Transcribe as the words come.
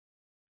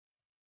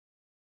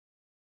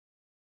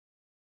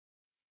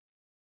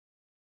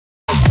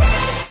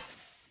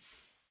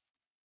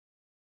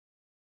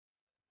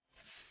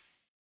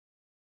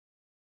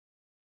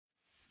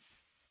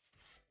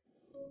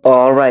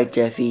Alright,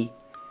 Jeffy.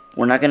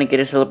 We're not gonna get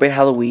to celebrate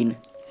Halloween.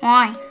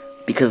 Why?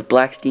 Because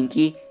Black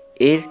Stinky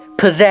is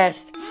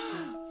possessed.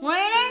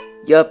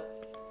 Really? Yup.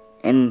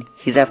 And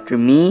he's after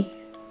me,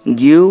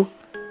 you,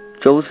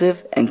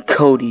 Joseph, and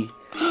Cody.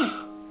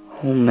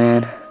 Oh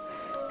man.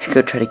 He's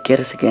gonna try to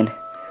get us again.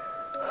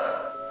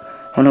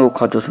 I wanna go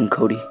call Joseph and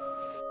Cody.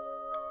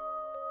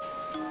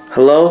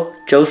 Hello,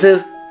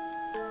 Joseph?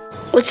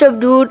 What's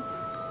up, dude?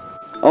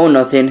 Oh,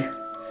 nothing.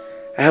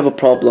 I have a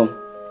problem.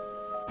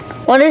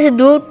 What is it,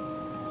 dude?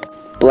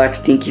 Black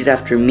Stinky's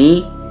after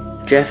me,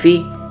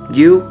 Jeffy,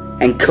 you,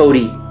 and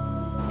Cody.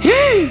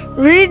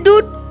 Really,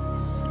 dude?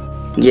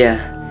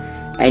 Yeah.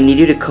 I need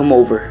you to come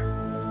over.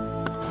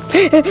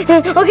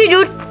 Okay,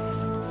 dude.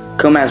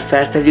 Come as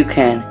fast as you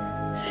can.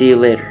 See you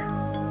later.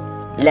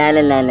 La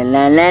la la la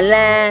la la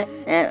la.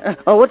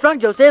 Oh, what's wrong,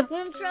 Joseph?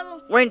 We're in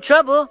trouble. We're in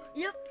trouble?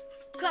 Yep.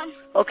 Come.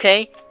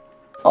 Okay.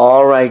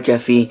 Alright,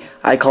 Jeffy.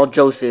 I called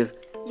Joseph.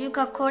 You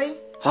got Cody?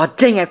 Oh,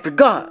 dang, I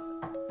forgot.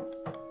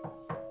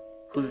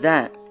 Who's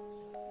that?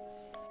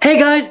 Hey,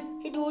 guys.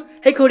 Hey, dude.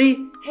 Hey,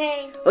 Cody.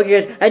 Hey.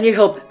 Okay, guys, I need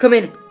help. Come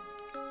in.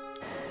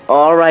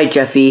 Alright,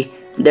 Jeffy.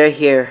 They're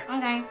here.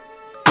 Okay.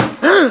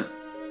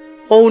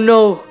 Oh,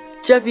 no.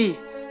 Jeffy,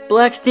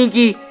 Black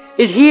Stinky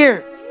is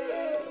here.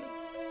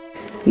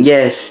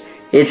 Yes,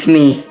 it's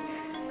me.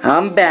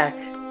 I'm back.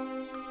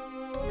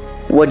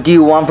 What do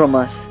you want from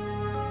us?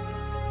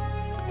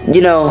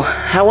 You know,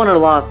 I want a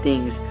lot of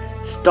things,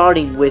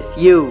 starting with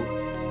you.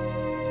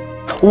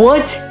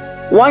 What?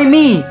 Why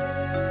me?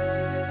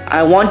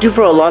 I want you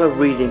for a lot of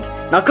reasons.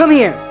 Now come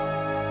here.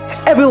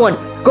 Everyone,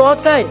 go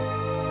outside.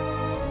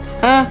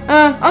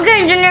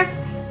 Okay, Junior.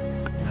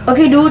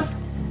 Okay, dude.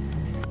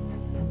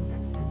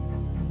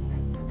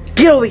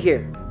 Get over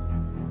here.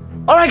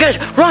 Alright, guys,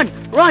 run,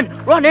 run,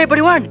 run,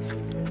 everybody run.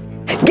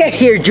 Get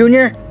here,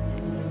 Junior.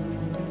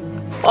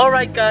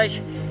 Alright,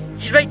 guys,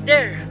 he's right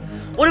there.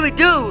 What do we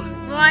do?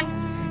 Run.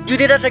 Do you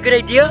think that's a good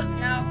idea?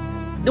 No.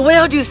 Then why the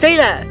hell do you say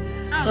that?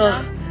 I don't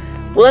know.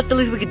 Well, that's the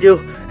least we can do.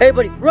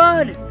 Everybody,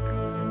 run!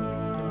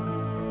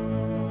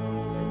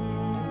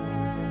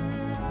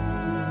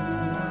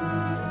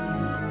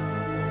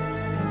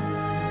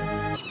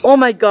 Oh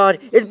my god,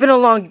 it's been a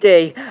long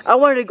day. I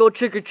wanted to go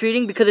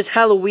trick-or-treating because it's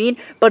Halloween,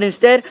 but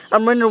instead,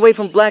 I'm running away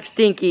from Black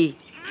Stinky.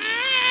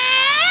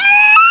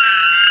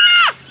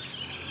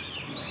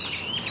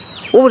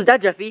 What was that,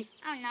 Jeffy?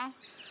 I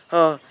don't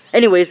know.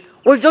 Anyways,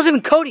 where's Joseph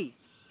and Cody?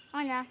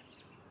 I know.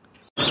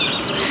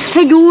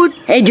 Hey, dude.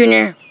 Hey,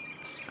 Junior.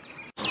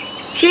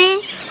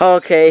 See?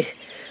 Okay.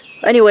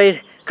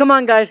 Anyways, come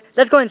on, guys.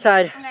 Let's go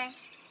inside. Okay.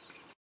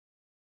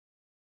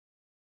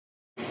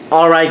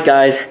 Alright,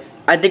 guys.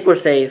 I think we're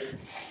safe.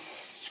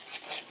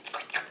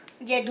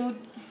 Yeah, dude.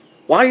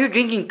 Why are you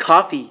drinking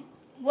coffee?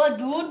 What,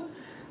 dude?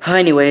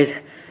 Anyways,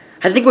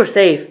 I think we're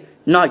safe.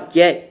 Not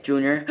yet,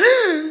 Junior.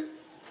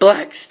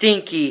 Black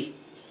Stinky.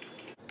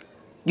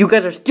 You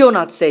guys are still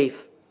not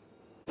safe.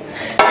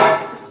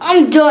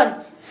 I'm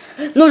done.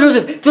 No,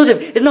 Joseph,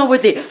 it's not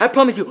worth it. I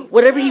promise you,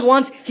 whatever he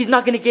wants, he's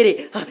not gonna get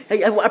it.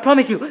 I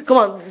promise you. Come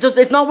on, just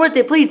it's not worth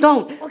it. Please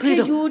don't. Okay,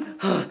 Please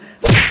don't. dude.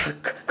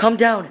 Calm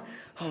down.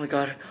 Oh my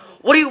god.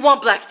 What do you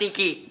want, Black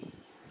Stinky?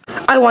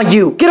 I want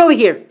you. Get over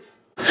here.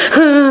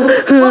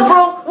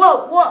 Whoa,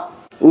 bro.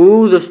 Whoa.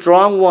 Ooh, the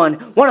strong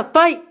one. Wanna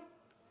fight?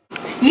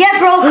 Yeah,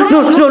 bro.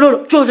 Come on.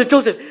 No,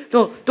 Joseph.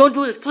 No, don't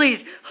do this,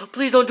 please.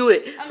 Please don't do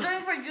it. I'm doing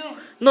it for you.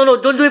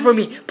 No, don't do it for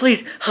me.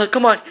 Please.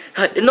 Come on.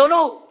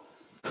 No.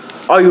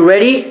 Are you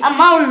ready? I'm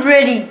always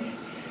ready.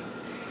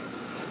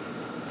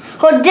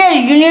 Hold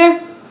there,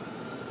 Junior.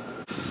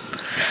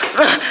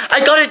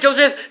 I got it,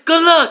 Joseph.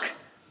 Good luck.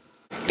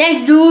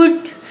 Thanks,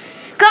 dude.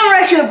 Come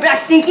right here,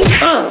 Black Stinky.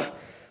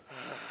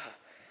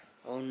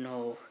 Oh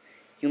no.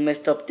 You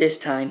messed up this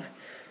time.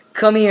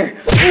 Come here.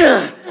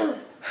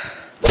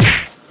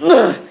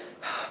 Oh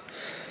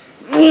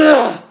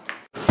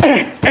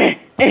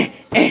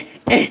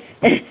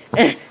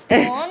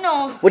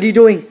no. What are you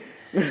doing?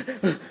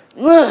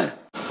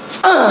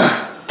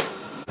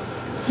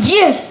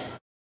 Yes.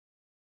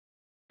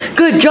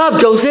 Good job,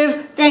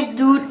 Joseph. Thanks,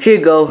 dude. Here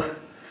you go.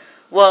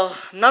 Well,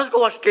 now let's go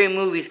watch scary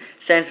movies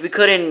since we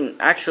couldn't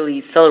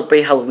actually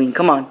celebrate Halloween.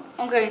 Come on.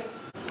 Okay.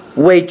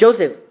 Wait,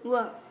 Joseph.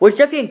 What? Where's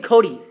Jeffy and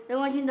Cody? They're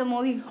watching the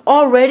movie.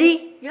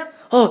 Already? Yep.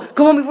 Oh,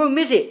 come on before we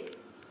miss it.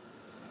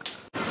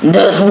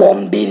 This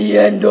won't be the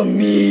end of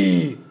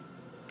me.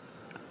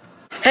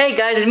 Hey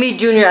guys, it's me,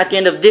 Junior, at the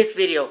end of this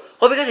video.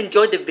 Hope you guys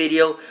enjoyed the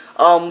video.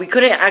 We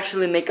couldn't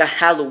actually make a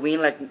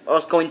Halloween, like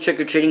us going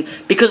trick-or-treating,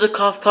 because the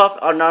cough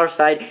on our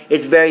side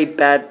is very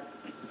bad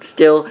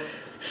still.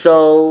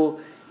 So,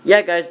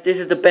 yeah guys, this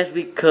is the best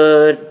we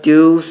could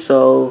do.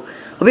 So,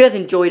 hope you guys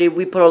enjoyed it.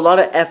 We put a lot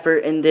of effort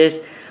in this.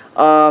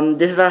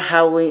 This is our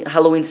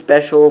Halloween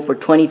special for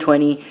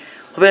 2020. Hope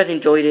you guys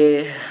enjoyed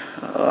it.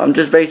 I'm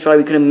just very sorry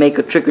we couldn't make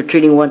a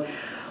trick-or-treating one.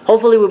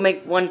 Hopefully we'll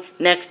make one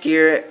next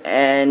year.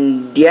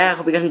 And yeah,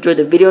 hope you guys enjoyed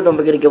the video. Don't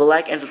forget to give a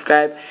like and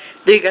subscribe.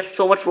 Thank you guys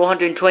so much for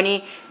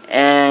 120.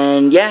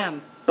 And yeah,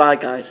 bye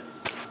guys.